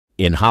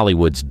In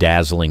Hollywood's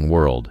dazzling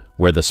world,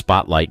 where the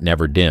spotlight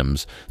never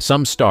dims,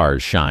 some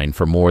stars shine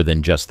for more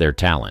than just their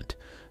talent.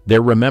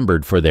 They're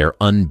remembered for their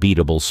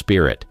unbeatable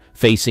spirit,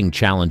 facing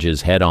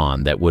challenges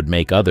head-on that would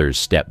make others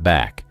step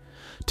back.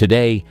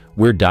 Today,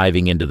 we're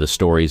diving into the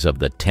stories of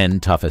the 10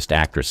 toughest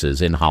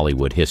actresses in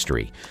Hollywood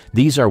history.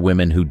 These are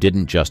women who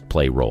didn't just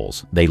play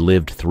roles. They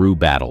lived through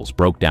battles,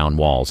 broke down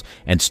walls,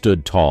 and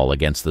stood tall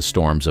against the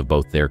storms of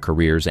both their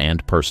careers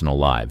and personal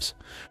lives.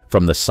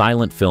 From the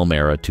silent film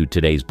era to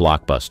today's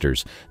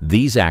blockbusters,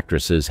 these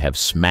actresses have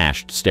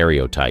smashed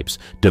stereotypes,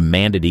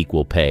 demanded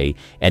equal pay,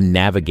 and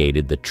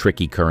navigated the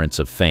tricky currents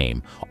of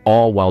fame,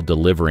 all while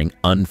delivering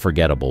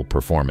unforgettable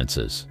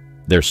performances.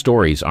 Their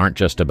stories aren't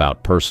just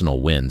about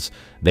personal wins,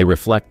 they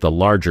reflect the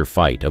larger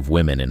fight of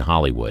women in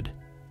Hollywood.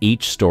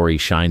 Each story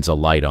shines a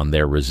light on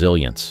their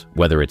resilience,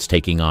 whether it's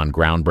taking on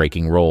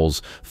groundbreaking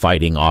roles,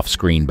 fighting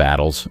off-screen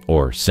battles,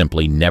 or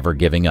simply never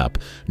giving up,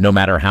 no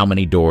matter how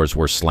many doors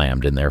were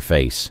slammed in their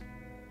face.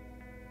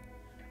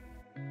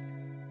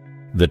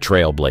 The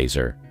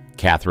Trailblazer,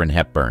 Katharine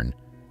Hepburn.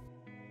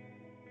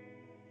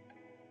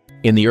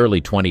 In the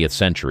early 20th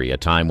century, a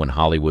time when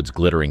Hollywood's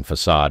glittering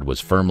facade was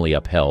firmly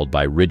upheld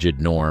by rigid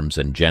norms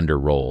and gender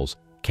roles,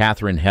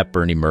 Katharine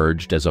Hepburn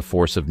emerged as a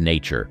force of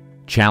nature,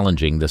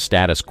 challenging the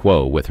status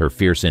quo with her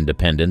fierce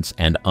independence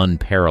and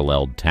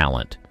unparalleled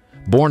talent.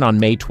 Born on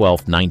May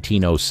 12,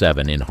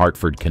 1907 in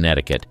Hartford,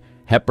 Connecticut,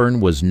 Hepburn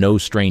was no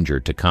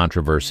stranger to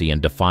controversy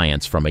and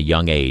defiance from a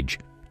young age,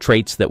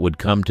 traits that would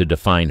come to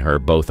define her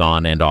both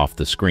on and off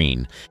the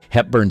screen.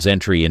 Hepburn's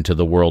entry into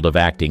the world of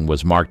acting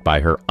was marked by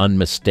her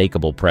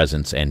unmistakable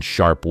presence and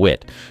sharp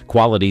wit,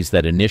 qualities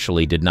that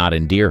initially did not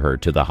endear her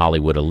to the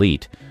Hollywood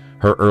elite.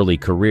 Her early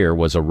career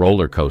was a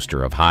roller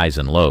coaster of highs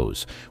and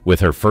lows,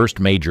 with her first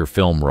major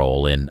film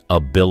role in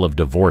A Bill of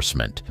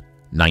Divorcement,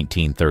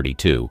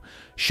 1932,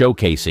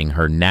 showcasing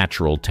her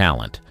natural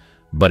talent.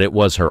 But it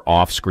was her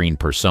off-screen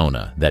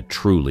persona that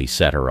truly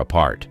set her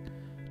apart.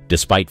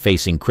 Despite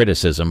facing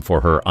criticism for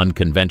her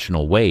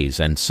unconventional ways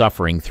and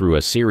suffering through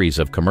a series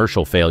of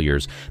commercial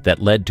failures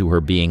that led to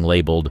her being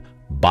labeled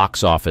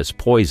box office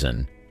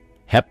poison,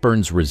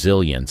 Hepburn's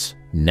resilience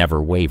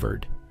never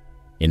wavered.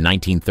 In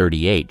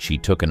 1938, she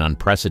took an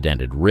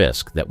unprecedented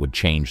risk that would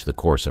change the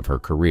course of her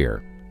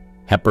career.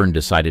 Hepburn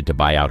decided to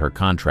buy out her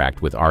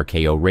contract with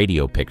RKO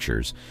Radio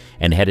Pictures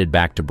and headed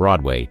back to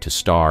Broadway to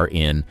star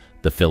in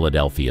The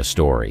Philadelphia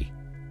Story.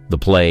 The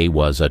play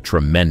was a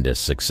tremendous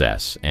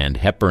success, and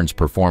Hepburn's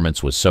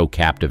performance was so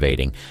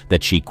captivating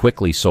that she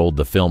quickly sold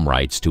the film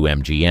rights to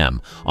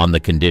MGM on the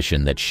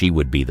condition that she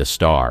would be the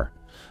star.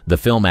 The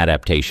film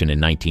adaptation in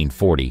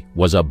 1940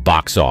 was a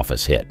box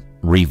office hit,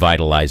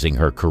 revitalizing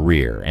her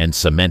career and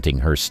cementing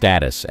her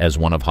status as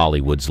one of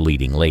Hollywood's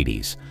leading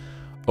ladies.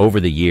 Over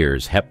the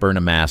years, Hepburn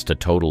amassed a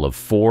total of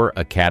 4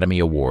 Academy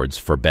Awards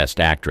for Best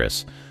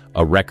Actress,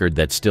 a record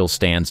that still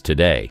stands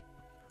today.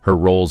 Her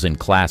roles in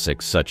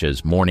classics such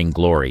as Morning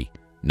Glory,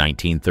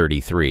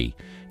 1933,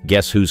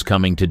 Guess Who's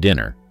Coming to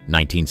Dinner,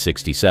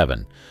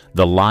 1967,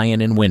 The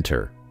Lion in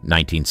Winter,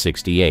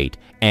 1968,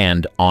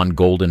 and On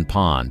Golden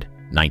Pond,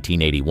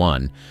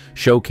 1981,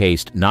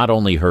 showcased not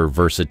only her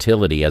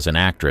versatility as an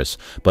actress,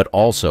 but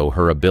also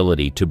her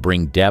ability to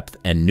bring depth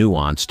and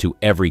nuance to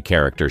every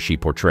character she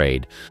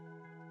portrayed.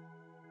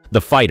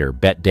 The fighter,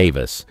 Bette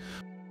Davis.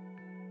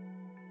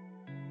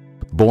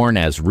 Born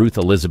as Ruth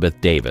Elizabeth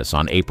Davis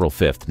on April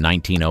 5,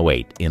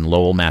 1908, in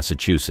Lowell,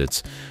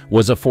 Massachusetts,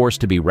 was a force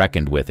to be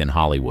reckoned with in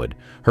Hollywood.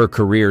 Her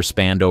career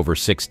spanned over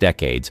 6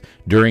 decades,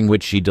 during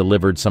which she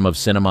delivered some of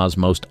cinema's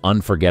most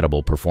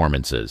unforgettable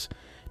performances.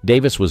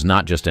 Davis was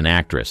not just an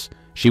actress.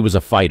 She was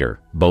a fighter,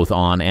 both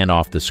on and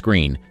off the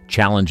screen,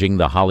 challenging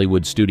the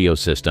Hollywood studio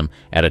system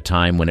at a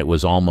time when it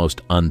was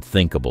almost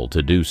unthinkable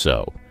to do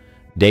so.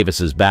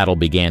 Davis's battle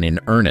began in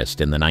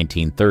earnest in the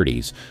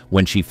 1930s,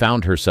 when she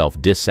found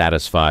herself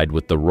dissatisfied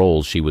with the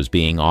roles she was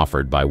being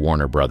offered by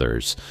Warner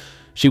Brothers.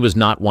 She was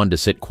not one to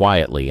sit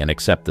quietly and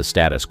accept the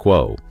status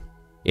quo.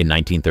 In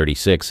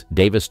 1936,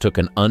 Davis took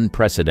an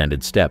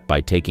unprecedented step by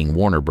taking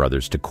Warner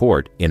Brothers to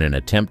court in an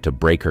attempt to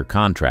break her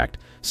contract,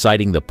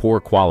 citing the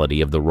poor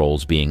quality of the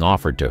roles being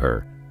offered to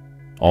her.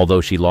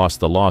 Although she lost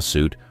the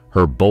lawsuit,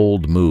 her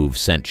bold move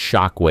sent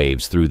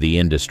shockwaves through the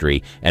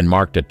industry and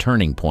marked a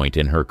turning point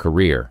in her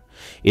career.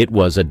 It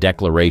was a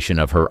declaration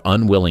of her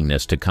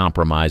unwillingness to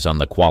compromise on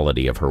the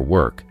quality of her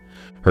work.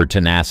 Her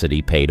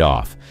tenacity paid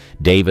off.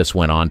 Davis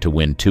went on to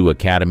win 2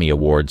 Academy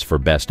Awards for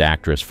Best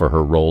Actress for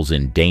her roles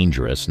in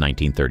Dangerous,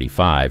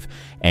 1935,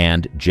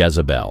 and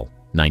Jezebel,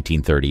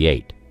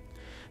 1938.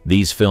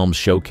 These films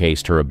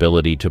showcased her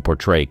ability to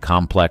portray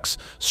complex,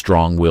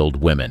 strong-willed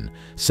women,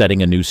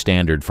 setting a new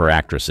standard for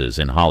actresses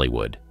in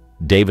Hollywood.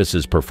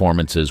 Davis's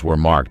performances were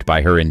marked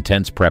by her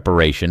intense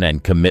preparation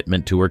and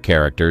commitment to her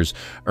characters,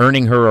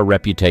 earning her a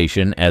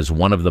reputation as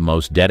one of the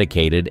most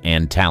dedicated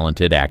and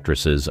talented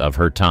actresses of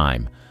her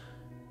time.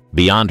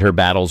 Beyond her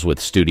battles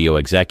with studio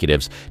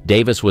executives,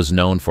 Davis was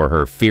known for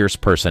her fierce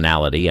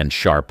personality and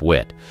sharp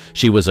wit.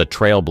 She was a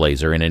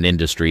trailblazer in an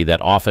industry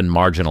that often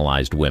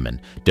marginalized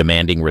women,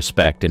 demanding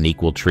respect and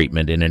equal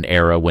treatment in an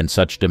era when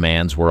such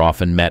demands were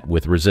often met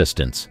with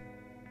resistance.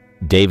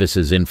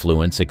 Davis's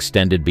influence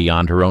extended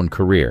beyond her own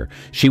career.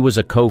 She was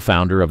a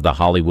co-founder of the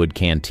Hollywood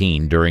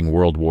Canteen during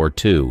World War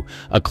II,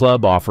 a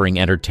club offering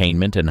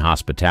entertainment and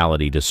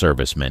hospitality to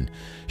servicemen.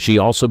 She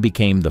also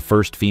became the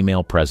first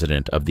female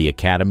president of the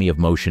Academy of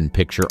Motion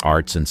Picture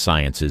Arts and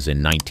Sciences in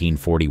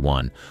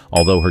 1941,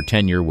 although her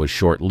tenure was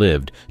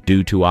short-lived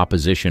due to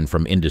opposition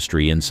from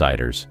industry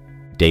insiders.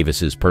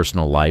 Davis's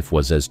personal life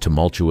was as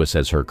tumultuous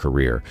as her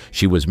career.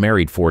 She was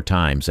married 4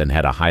 times and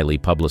had a highly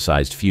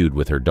publicized feud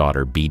with her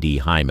daughter, B.D.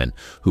 Hyman,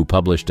 who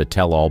published a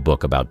tell-all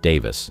book about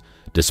Davis.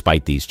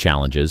 Despite these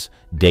challenges,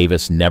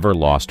 Davis never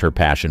lost her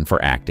passion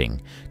for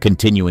acting,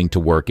 continuing to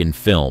work in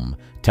film,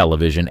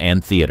 television,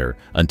 and theater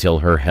until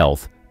her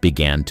health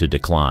began to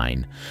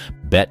decline.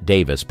 Bette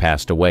Davis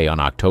passed away on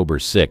October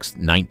 6,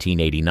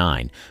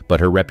 1989, but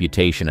her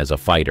reputation as a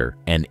fighter,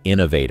 an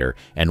innovator,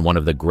 and one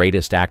of the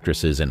greatest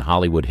actresses in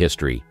Hollywood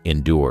history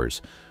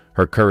endures.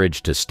 Her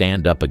courage to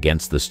stand up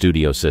against the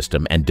studio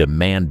system and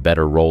demand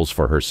better roles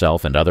for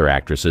herself and other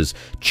actresses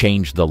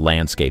changed the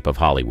landscape of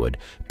Hollywood,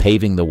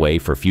 paving the way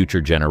for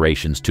future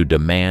generations to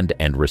demand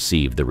and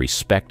receive the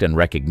respect and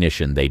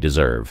recognition they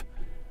deserve.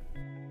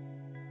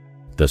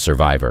 The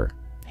survivor,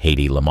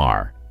 Hedy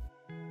Lamarr.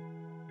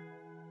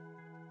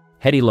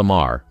 Hedy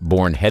Lamarr,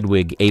 born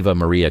Hedwig Eva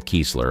Maria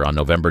Kiesler on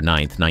November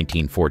 9,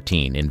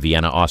 1914 in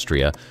Vienna,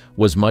 Austria,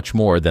 was much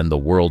more than the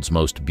world's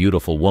most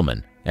beautiful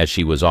woman, as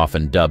she was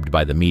often dubbed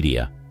by the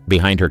media.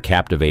 Behind her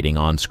captivating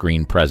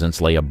on-screen presence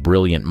lay a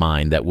brilliant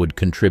mind that would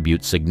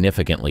contribute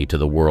significantly to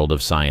the world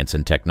of science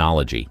and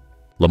technology.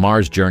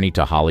 Lamarr's journey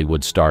to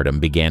Hollywood stardom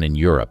began in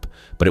Europe,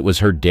 but it was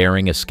her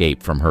daring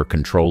escape from her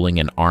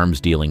controlling and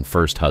arms-dealing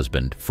first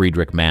husband,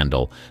 Friedrich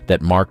Mandl,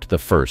 that marked the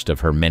first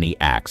of her many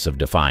acts of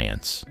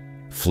defiance.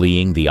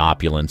 Fleeing the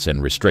opulence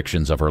and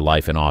restrictions of her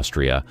life in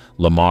Austria,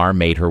 Lamarr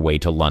made her way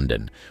to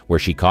London, where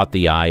she caught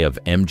the eye of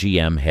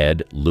MGM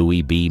head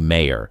Louis B.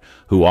 Mayer,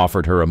 who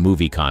offered her a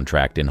movie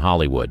contract in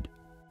Hollywood.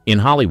 In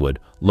Hollywood,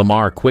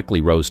 Lamarr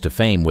quickly rose to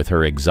fame with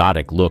her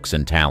exotic looks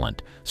and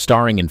talent,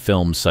 starring in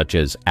films such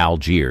as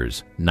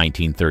Algiers,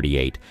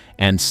 1938,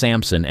 and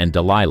Samson and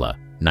Delilah,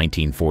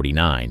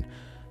 1949.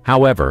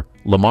 However,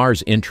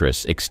 Lamarr's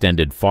interests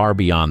extended far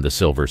beyond the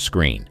silver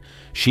screen.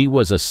 She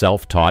was a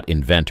self-taught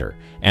inventor,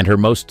 and her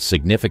most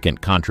significant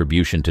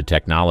contribution to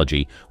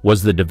technology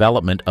was the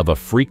development of a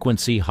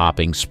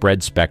frequency-hopping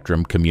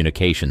spread-spectrum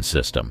communication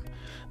system.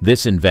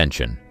 This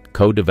invention,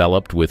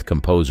 co-developed with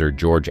composer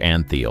George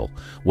Antheil,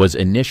 was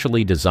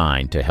initially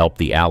designed to help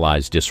the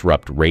Allies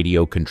disrupt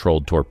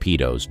radio-controlled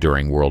torpedoes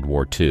during World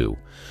War II.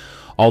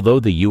 Although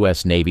the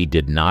U.S. Navy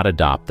did not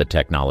adopt the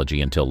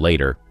technology until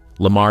later,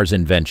 Lamarr's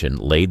invention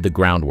laid the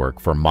groundwork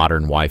for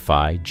modern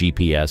Wi-Fi,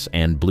 GPS,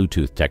 and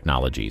Bluetooth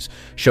technologies,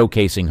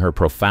 showcasing her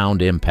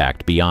profound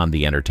impact beyond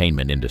the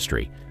entertainment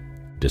industry.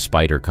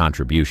 Despite her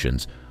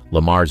contributions,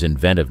 Lamarr's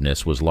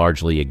inventiveness was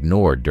largely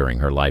ignored during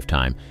her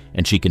lifetime,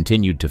 and she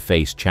continued to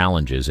face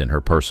challenges in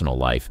her personal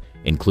life,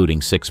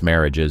 including 6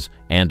 marriages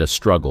and a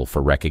struggle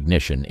for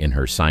recognition in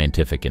her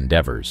scientific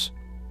endeavors.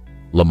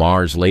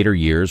 Lamarr's later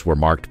years were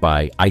marked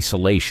by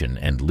isolation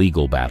and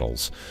legal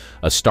battles,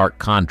 a stark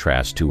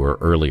contrast to her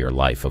earlier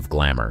life of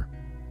glamour.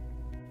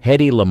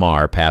 Hedy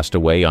Lamarr passed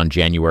away on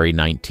January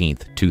 19,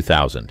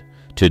 2000.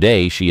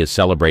 Today, she is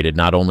celebrated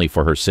not only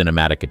for her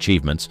cinematic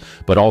achievements,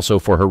 but also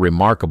for her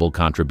remarkable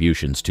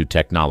contributions to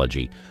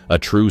technology, a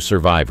true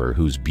survivor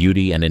whose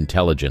beauty and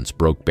intelligence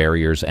broke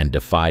barriers and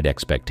defied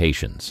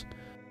expectations.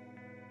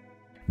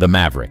 The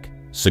Maverick,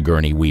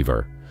 Sigourney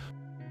Weaver.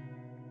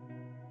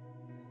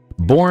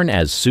 Born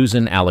as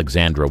Susan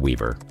Alexandra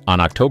Weaver on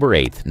October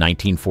 8,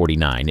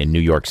 1949 in New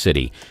York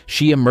City,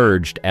 she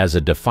emerged as a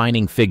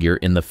defining figure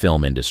in the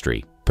film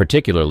industry,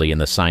 particularly in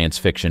the science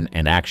fiction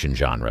and action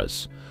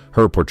genres.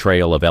 Her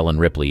portrayal of Ellen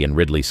Ripley in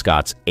Ridley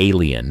Scott's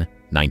Alien,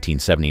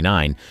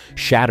 1979,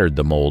 shattered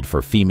the mold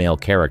for female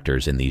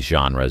characters in these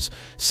genres,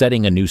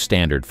 setting a new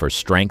standard for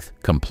strength,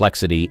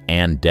 complexity,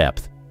 and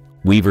depth.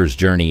 Weaver's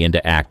journey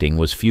into acting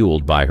was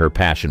fueled by her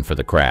passion for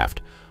the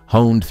craft,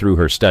 honed through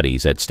her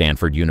studies at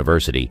Stanford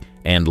University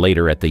and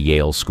later at the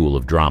Yale School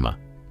of Drama.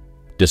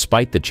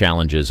 Despite the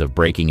challenges of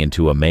breaking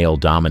into a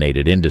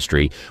male-dominated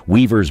industry,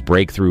 Weaver's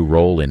breakthrough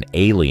role in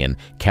Alien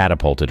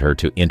catapulted her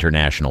to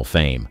international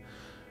fame.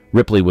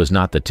 Ripley was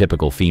not the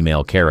typical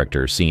female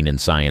character seen in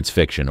science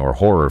fiction or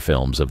horror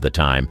films of the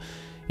time.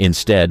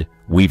 Instead,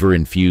 Weaver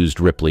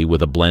infused Ripley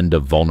with a blend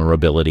of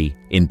vulnerability,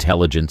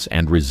 intelligence,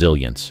 and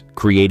resilience,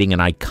 creating an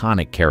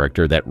iconic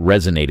character that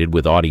resonated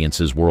with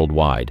audiences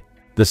worldwide.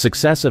 The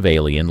success of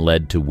Alien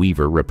led to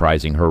Weaver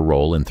reprising her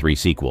role in 3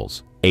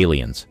 sequels: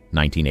 Aliens,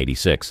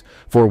 1986,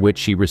 for which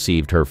she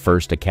received her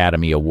first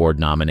Academy Award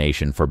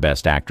nomination for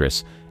Best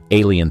Actress,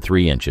 Alien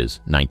 3 Inches,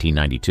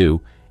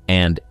 1992,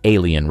 and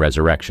Alien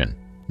Resurrection,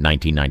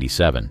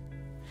 1997.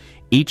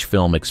 Each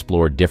film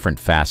explored different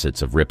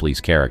facets of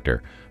Ripley's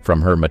character,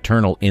 from her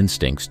maternal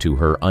instincts to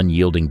her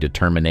unyielding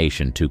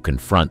determination to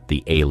confront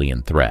the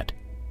alien threat.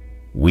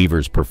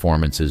 Weaver's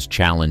performances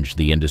challenged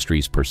the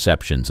industry's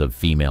perceptions of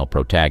female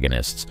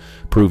protagonists,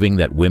 proving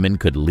that women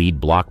could lead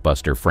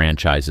blockbuster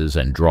franchises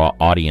and draw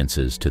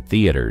audiences to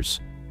theaters.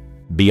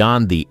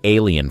 Beyond the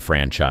Alien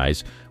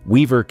franchise,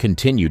 Weaver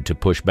continued to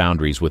push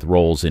boundaries with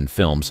roles in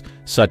films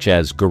such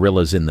as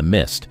Gorillas in the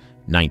Mist,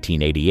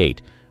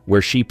 1988,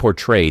 where she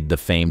portrayed the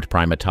famed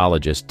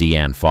primatologist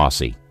Deanne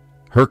Fossey.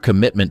 Her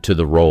commitment to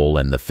the role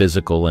and the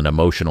physical and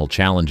emotional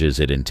challenges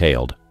it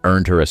entailed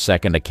earned her a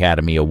second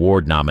Academy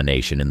Award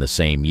nomination in the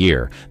same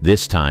year,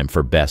 this time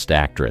for Best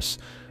Actress.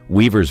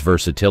 Weaver's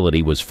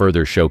versatility was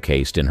further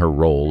showcased in her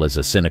role as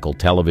a cynical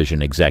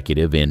television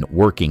executive in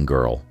Working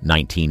Girl,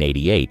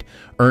 1988,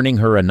 earning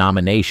her a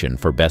nomination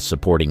for Best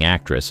Supporting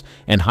Actress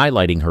and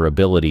highlighting her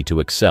ability to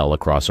excel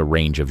across a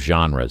range of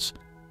genres.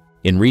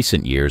 In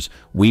recent years,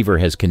 Weaver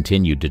has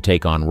continued to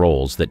take on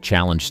roles that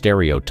challenge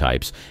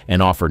stereotypes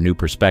and offer new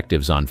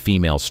perspectives on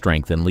female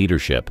strength and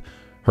leadership.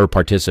 Her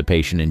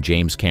participation in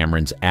James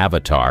Cameron's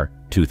Avatar,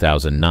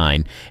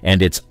 2009,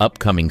 and its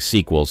upcoming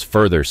sequels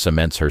further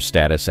cements her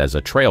status as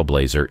a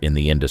trailblazer in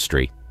the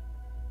industry.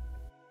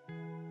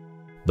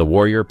 The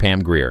warrior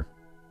Pam Grier.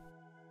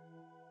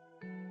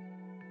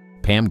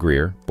 Pam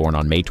Grier, born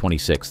on May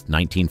 26,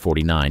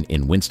 1949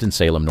 in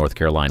Winston-Salem, North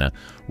Carolina,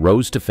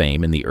 rose to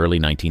fame in the early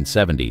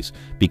 1970s,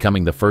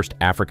 becoming the first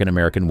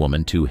African-American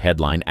woman to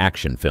headline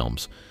action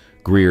films.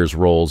 Grier's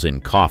roles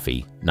in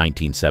Coffee,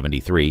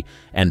 1973,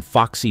 and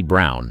Foxy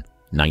Brown,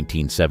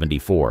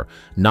 1974,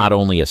 not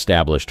only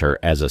established her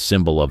as a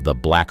symbol of the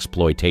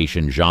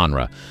blaxploitation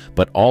genre,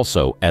 but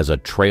also as a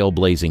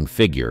trailblazing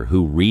figure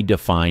who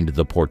redefined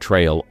the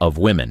portrayal of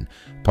women,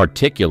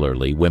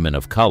 particularly women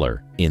of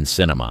color, in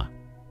cinema.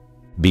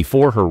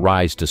 Before her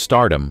rise to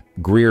stardom,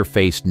 Grier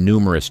faced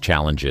numerous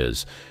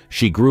challenges.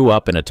 She grew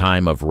up in a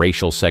time of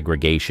racial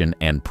segregation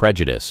and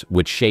prejudice,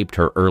 which shaped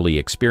her early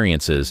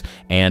experiences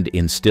and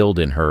instilled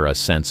in her a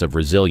sense of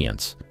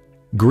resilience.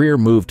 Grier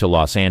moved to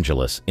Los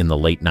Angeles in the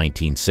late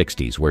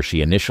 1960s, where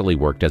she initially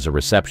worked as a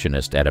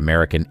receptionist at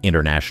American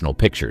International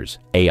Pictures,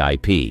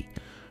 AIP.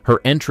 Her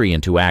entry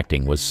into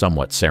acting was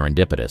somewhat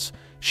serendipitous.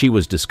 She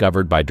was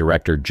discovered by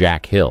director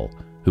Jack Hill,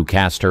 who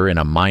cast her in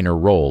a minor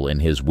role in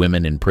his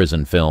Women in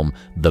Prison film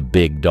The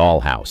Big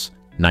Dollhouse,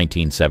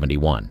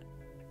 1971.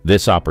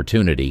 This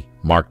opportunity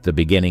marked the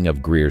beginning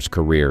of Grier's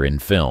career in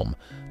film,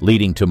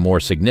 leading to more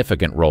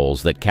significant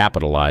roles that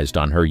capitalized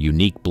on her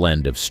unique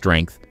blend of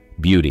strength,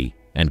 beauty,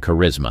 and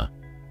charisma.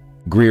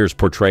 Grier's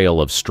portrayal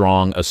of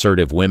strong,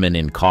 assertive women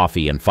in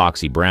Coffee and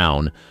Foxy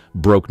Brown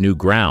broke new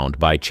ground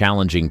by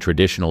challenging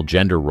traditional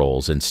gender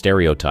roles and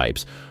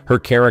stereotypes. Her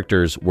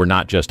characters were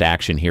not just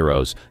action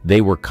heroes,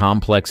 they were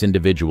complex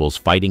individuals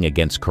fighting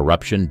against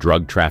corruption,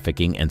 drug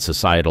trafficking, and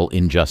societal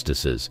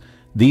injustices.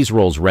 These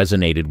roles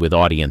resonated with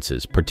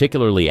audiences,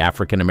 particularly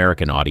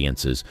African-American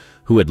audiences,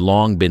 who had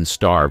long been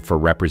starved for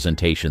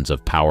representations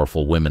of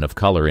powerful women of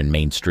color in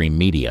mainstream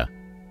media.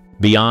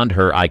 Beyond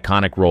her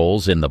iconic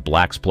roles in the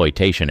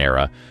blaxploitation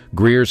era,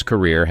 Grier's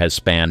career has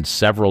spanned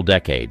several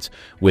decades,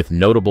 with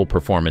notable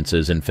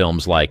performances in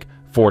films like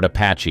Fort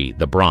Apache,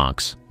 The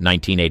Bronx,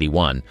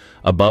 1981,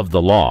 Above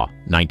the Law,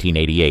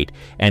 1988,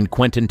 and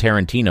Quentin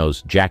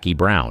Tarantino's Jackie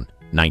Brown,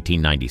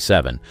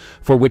 1997,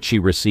 for which she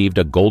received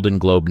a Golden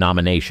Globe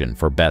nomination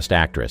for Best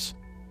Actress.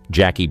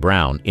 Jackie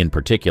Brown, in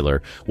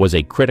particular, was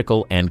a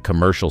critical and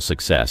commercial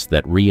success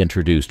that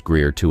reintroduced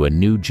Grier to a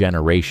new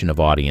generation of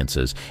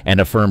audiences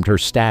and affirmed her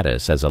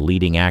status as a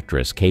leading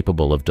actress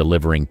capable of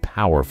delivering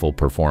powerful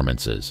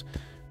performances.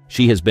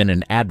 She has been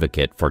an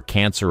advocate for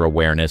cancer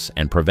awareness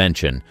and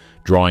prevention,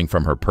 drawing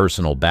from her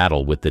personal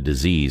battle with the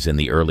disease in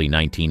the early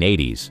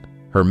 1980s.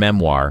 Her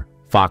memoir,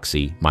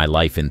 Foxy, My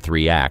Life in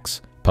 3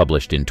 Acts,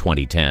 published in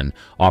 2010,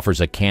 offers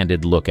a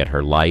candid look at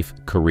her life,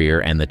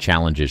 career, and the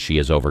challenges she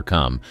has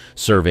overcome,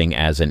 serving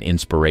as an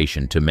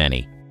inspiration to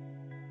many.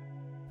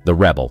 The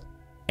Rebel,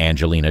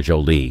 Angelina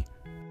Jolie.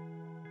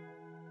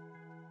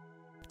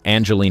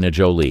 Angelina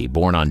Jolie,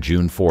 born on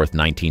June 4,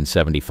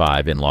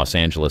 1975 in Los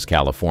Angeles,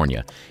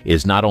 California,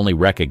 is not only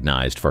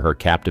recognized for her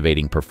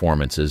captivating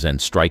performances and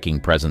striking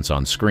presence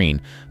on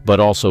screen, but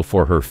also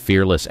for her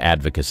fearless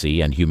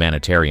advocacy and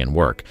humanitarian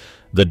work.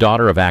 The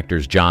daughter of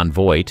actors Jon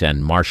Voight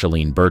and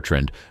Marshalene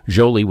Bertrand,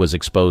 Jolie was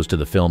exposed to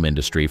the film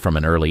industry from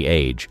an early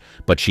age,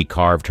 but she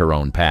carved her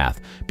own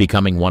path,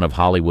 becoming one of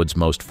Hollywood's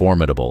most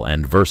formidable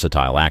and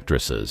versatile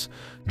actresses.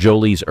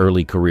 Jolie's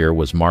early career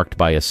was marked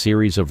by a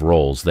series of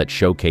roles that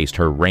showcased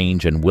her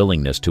range and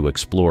willingness to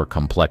explore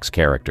complex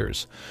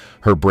characters.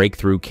 Her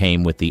breakthrough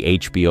came with the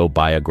HBO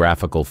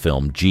biographical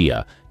film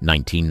Gia,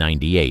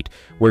 1998,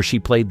 where she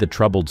played the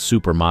troubled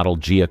supermodel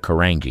Gia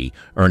Karangi,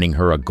 earning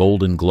her a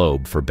Golden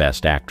Globe for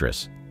Best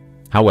Actress.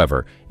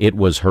 However, it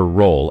was her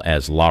role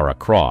as Lara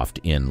Croft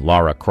in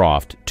Lara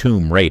Croft: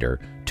 Tomb Raider,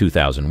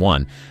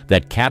 2001,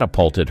 that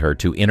catapulted her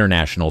to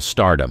international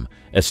stardom,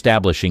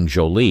 establishing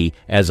Jolie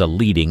as a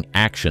leading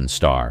action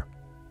star.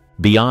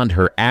 Beyond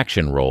her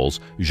action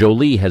roles,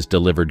 Jolie has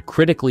delivered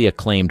critically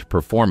acclaimed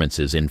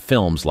performances in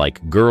films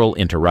like Girl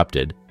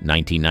Interrupted,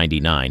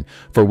 1999,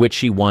 for which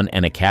she won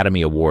an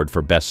Academy Award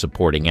for Best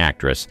Supporting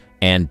Actress,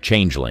 and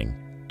Changeling,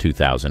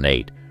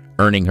 2008,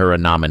 earning her a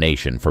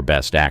nomination for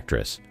Best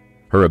Actress.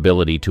 Her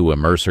ability to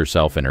immerse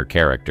herself in her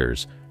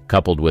characters,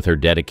 coupled with her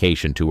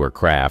dedication to her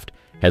craft,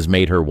 has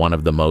made her one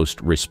of the most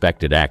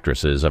respected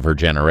actresses of her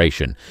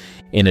generation.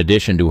 In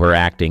addition to her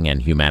acting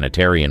and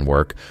humanitarian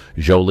work,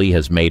 Jolie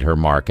has made her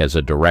mark as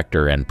a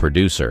director and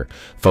producer,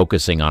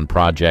 focusing on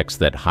projects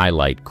that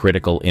highlight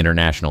critical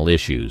international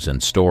issues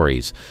and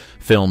stories.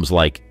 Films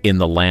like In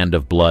the Land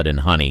of Blood and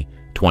Honey,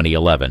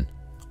 2011,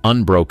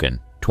 Unbroken,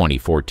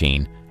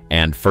 2014,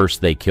 and First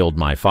They Killed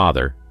My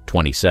Father,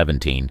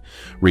 2017,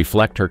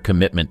 reflect her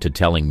commitment to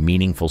telling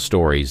meaningful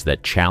stories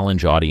that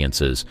challenge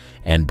audiences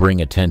and bring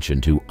attention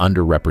to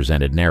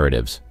underrepresented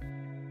narratives.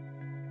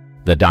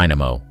 The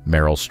Dynamo,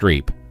 Meryl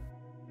Streep.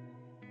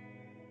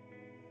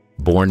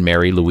 Born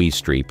Mary Louise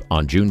Streep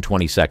on June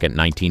 22,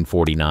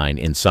 1949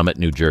 in Summit,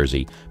 New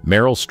Jersey,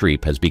 Meryl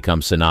Streep has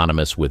become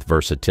synonymous with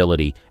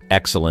versatility,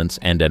 excellence,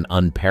 and an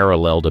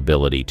unparalleled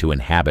ability to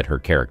inhabit her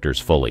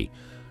characters fully.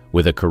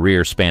 With a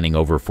career spanning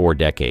over 4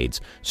 decades,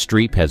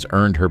 Streep has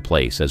earned her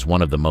place as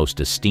one of the most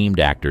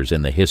esteemed actors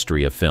in the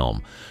history of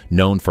film,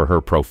 known for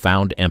her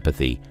profound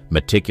empathy,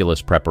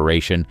 meticulous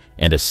preparation,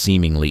 and a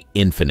seemingly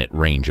infinite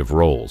range of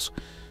roles.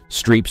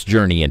 Streep's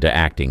journey into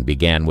acting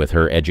began with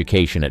her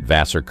education at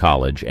Vassar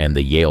College and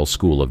the Yale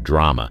School of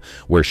Drama,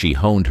 where she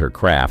honed her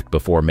craft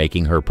before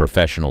making her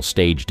professional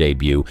stage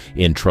debut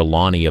in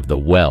Trelawney of the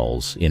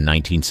Wells in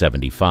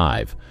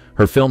 1975.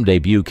 Her film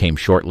debut came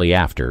shortly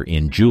after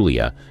in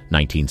Julia,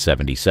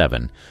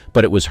 1977,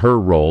 but it was her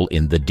role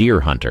in The Deer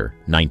Hunter,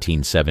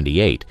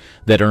 1978,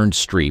 that earned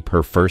Streep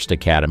her first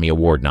Academy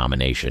Award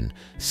nomination,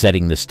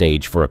 setting the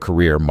stage for a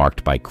career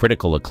marked by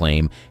critical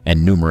acclaim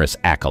and numerous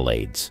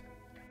accolades.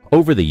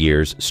 Over the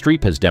years,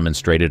 Streep has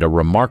demonstrated a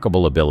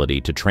remarkable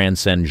ability to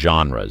transcend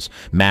genres,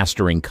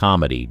 mastering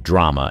comedy,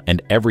 drama,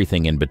 and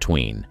everything in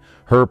between.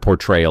 Her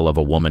portrayal of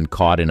a woman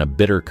caught in a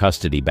bitter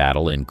custody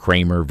battle in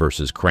Kramer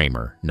vs.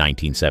 Kramer,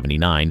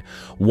 1979,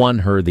 won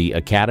her the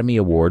Academy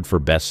Award for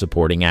Best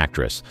Supporting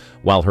Actress,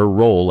 while her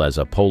role as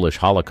a Polish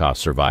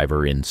Holocaust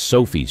survivor in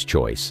Sophie's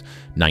Choice,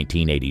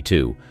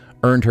 1982,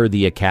 earned her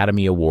the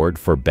Academy Award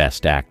for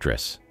Best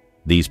Actress.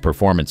 These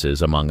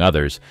performances, among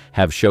others,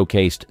 have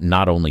showcased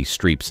not only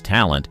Streep's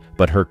talent,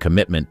 but her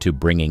commitment to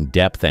bringing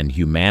depth and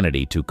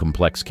humanity to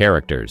complex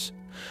characters.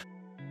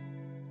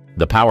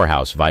 The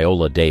powerhouse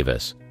Viola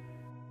Davis.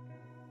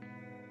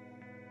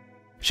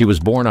 She was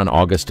born on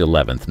August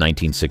 11,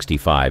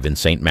 1965 in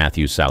St.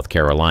 Matthews, South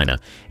Carolina,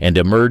 and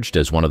emerged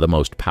as one of the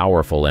most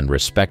powerful and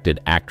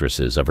respected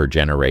actresses of her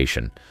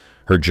generation.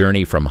 Her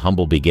journey from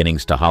humble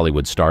beginnings to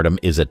Hollywood stardom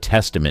is a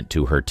testament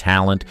to her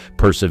talent,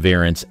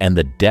 perseverance, and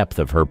the depth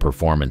of her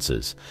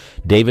performances.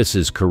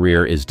 Davis's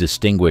career is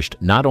distinguished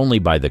not only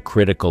by the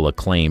critical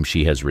acclaim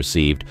she has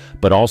received,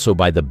 but also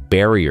by the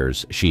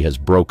barriers she has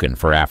broken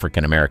for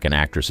African-American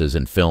actresses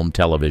in film,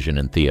 television,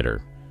 and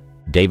theater.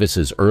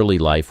 Davis's early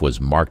life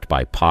was marked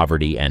by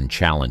poverty and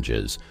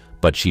challenges,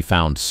 but she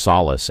found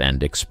solace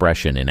and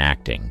expression in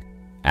acting.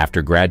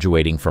 After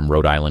graduating from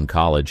Rhode Island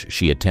College,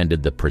 she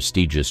attended the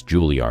prestigious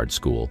Juilliard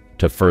School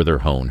to further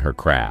hone her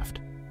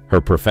craft.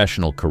 Her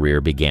professional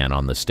career began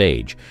on the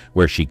stage,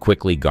 where she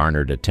quickly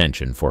garnered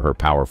attention for her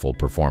powerful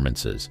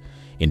performances.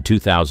 In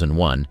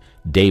 2001,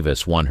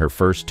 Davis won her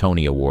first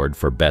Tony Award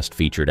for Best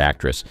Featured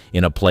Actress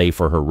in a play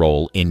for her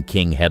role in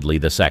King Hedley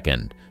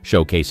II,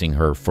 showcasing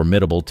her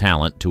formidable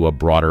talent to a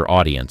broader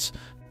audience.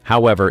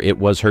 However, it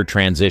was her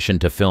transition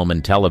to film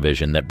and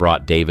television that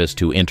brought Davis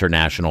to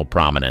international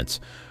prominence.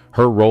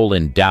 Her role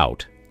in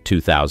Doubt,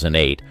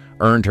 2008,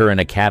 earned her an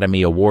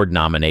Academy Award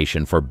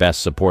nomination for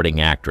Best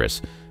Supporting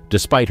Actress,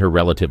 despite her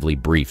relatively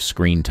brief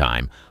screen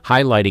time,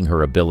 highlighting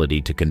her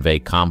ability to convey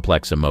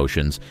complex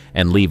emotions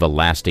and leave a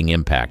lasting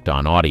impact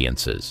on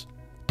audiences.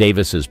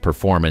 Davis's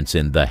performance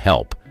in The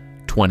Help,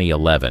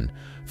 2011,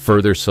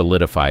 further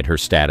solidified her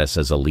status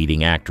as a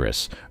leading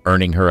actress,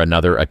 earning her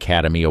another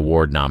Academy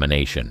Award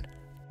nomination.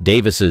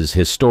 Davis's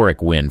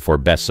historic win for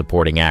Best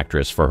Supporting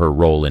Actress for her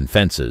role in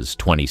Fences,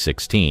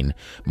 2016,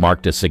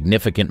 marked a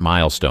significant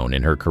milestone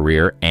in her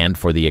career and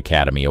for the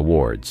Academy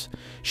Awards.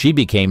 She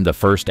became the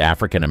first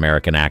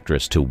African-American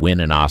actress to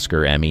win an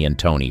Oscar, Emmy, and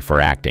Tony for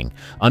acting,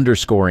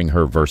 underscoring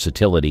her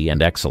versatility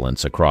and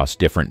excellence across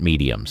different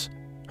mediums.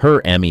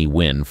 Her Emmy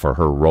win for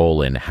her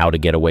role in How to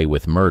Get Away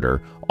with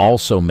Murder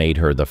also made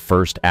her the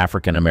first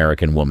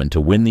African-American woman to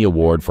win the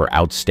award for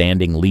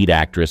Outstanding Lead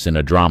Actress in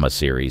a Drama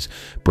Series,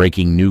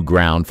 breaking new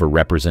ground for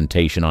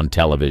representation on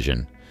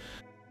television.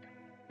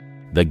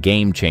 The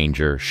game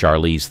changer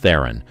Charlize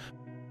Theron.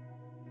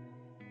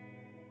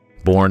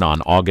 Born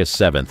on August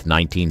 7,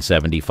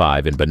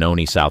 1975 in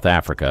Benoni, South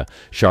Africa,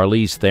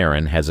 Charlize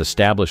Theron has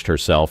established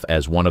herself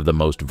as one of the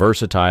most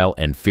versatile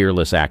and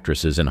fearless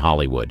actresses in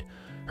Hollywood.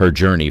 Her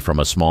journey from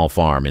a small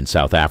farm in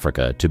South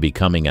Africa to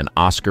becoming an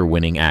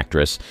Oscar-winning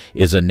actress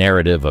is a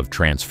narrative of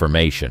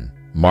transformation,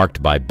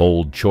 marked by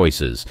bold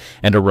choices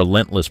and a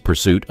relentless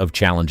pursuit of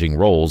challenging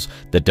roles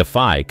that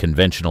defy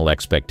conventional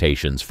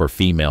expectations for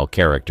female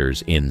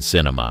characters in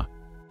cinema.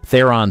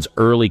 Theron's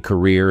early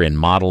career in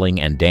modeling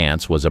and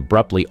dance was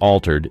abruptly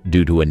altered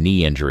due to a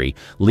knee injury,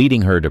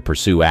 leading her to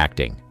pursue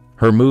acting.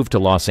 Her move to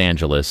Los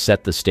Angeles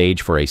set the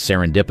stage for a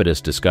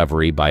serendipitous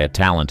discovery by a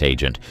talent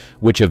agent,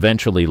 which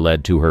eventually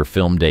led to her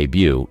film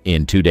debut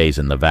in 2 Days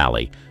in the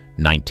Valley,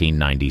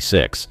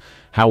 1996.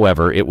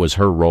 However, it was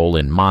her role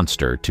in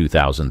Monster,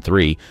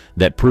 2003,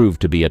 that proved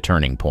to be a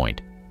turning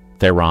point.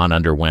 Theron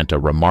underwent a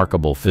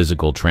remarkable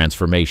physical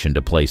transformation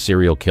to play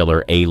serial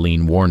killer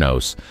Aileen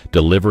Wuornos,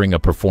 delivering a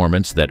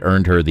performance that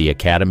earned her the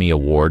Academy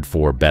Award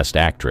for Best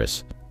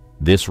Actress.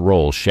 This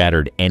role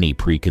shattered any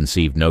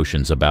preconceived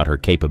notions about her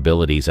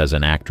capabilities as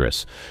an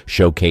actress,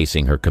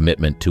 showcasing her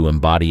commitment to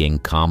embodying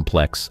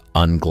complex,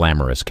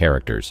 unglamorous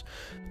characters.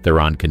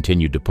 Theron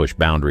continued to push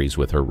boundaries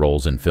with her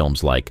roles in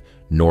films like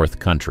North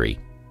Country,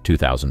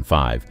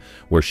 2005,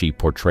 where she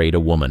portrayed a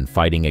woman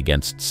fighting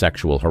against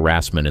sexual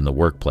harassment in the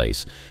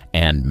workplace,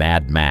 and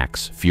Mad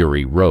Max: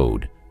 Fury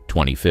Road,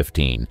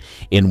 2015,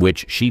 in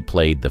which she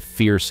played the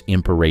fierce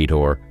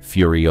Imperator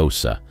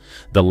Furiosa.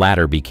 The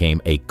latter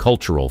became a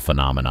cultural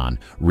phenomenon,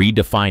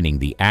 redefining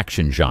the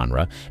action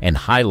genre and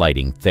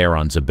highlighting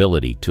Theron's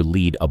ability to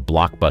lead a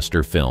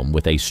blockbuster film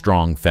with a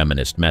strong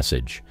feminist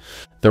message.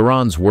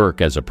 Theron's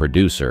work as a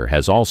producer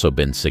has also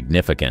been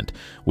significant,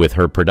 with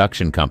her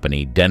production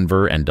company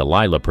Denver and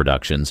Delilah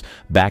Productions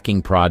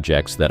backing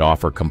projects that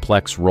offer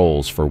complex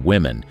roles for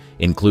women,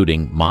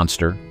 including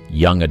Monster,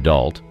 Young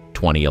Adult,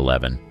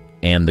 2011,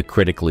 and the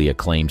critically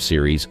acclaimed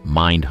series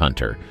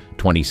Mindhunter,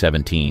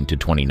 2017 to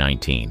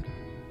 2019.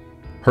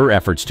 Her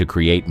efforts to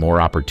create more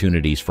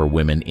opportunities for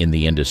women in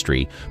the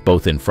industry,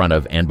 both in front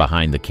of and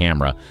behind the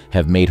camera,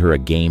 have made her a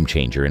game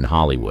changer in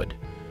Hollywood.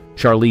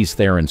 Charlize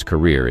Theron's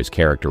career is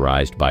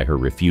characterized by her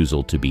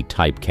refusal to be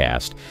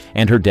typecast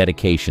and her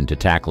dedication to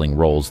tackling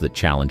roles that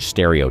challenge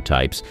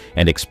stereotypes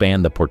and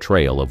expand the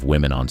portrayal of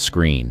women on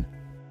screen.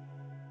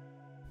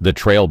 The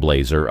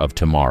Trailblazer of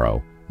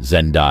Tomorrow,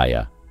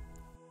 Zendaya.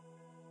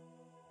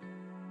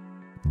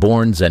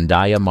 Born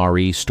Zendaya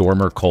Marie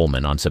Stormer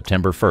Coleman on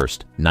September 1,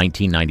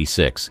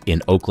 1996,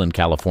 in Oakland,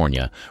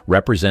 California,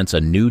 represents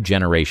a new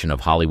generation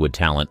of Hollywood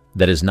talent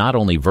that is not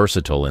only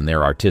versatile in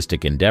their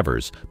artistic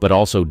endeavors, but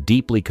also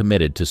deeply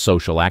committed to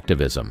social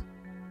activism.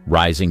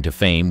 Rising to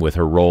fame with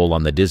her role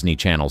on the Disney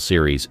Channel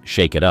series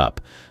Shake It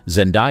Up,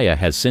 Zendaya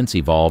has since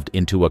evolved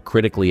into a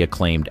critically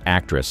acclaimed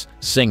actress,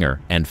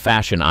 singer, and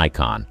fashion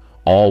icon,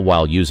 all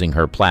while using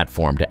her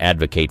platform to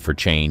advocate for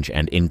change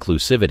and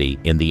inclusivity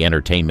in the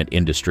entertainment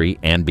industry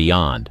and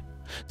beyond.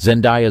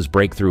 Zendaya's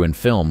breakthrough in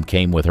film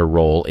came with her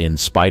role in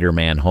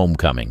Spider-Man: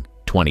 Homecoming,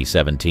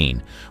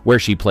 2017, where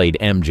she played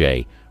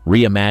MJ,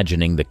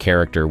 reimagining the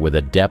character with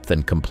a depth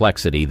and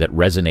complexity that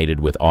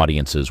resonated with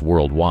audiences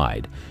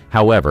worldwide.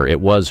 However,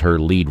 it was her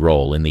lead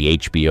role in the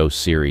HBO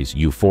series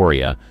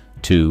Euphoria,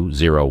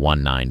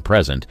 2019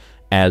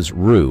 as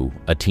Rue,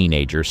 a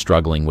teenager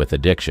struggling with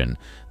addiction,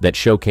 that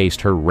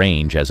showcased her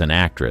range as an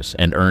actress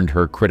and earned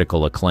her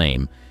critical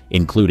acclaim,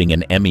 including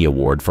an Emmy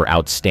Award for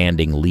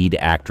Outstanding Lead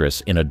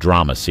Actress in a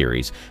Drama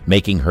Series,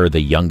 making her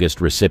the youngest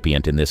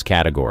recipient in this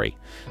category.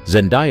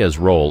 Zendaya's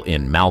role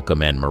in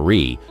Malcolm and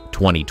Marie,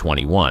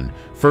 2021,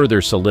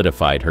 further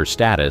solidified her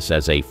status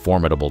as a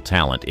formidable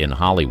talent in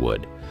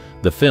Hollywood.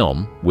 The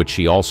film, which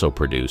she also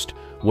produced,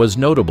 was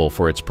notable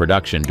for its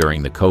production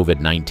during the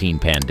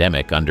COVID-19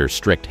 pandemic under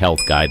strict health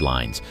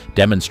guidelines,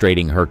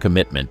 demonstrating her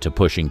commitment to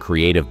pushing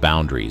creative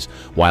boundaries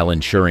while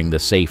ensuring the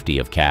safety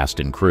of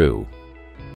cast and crew.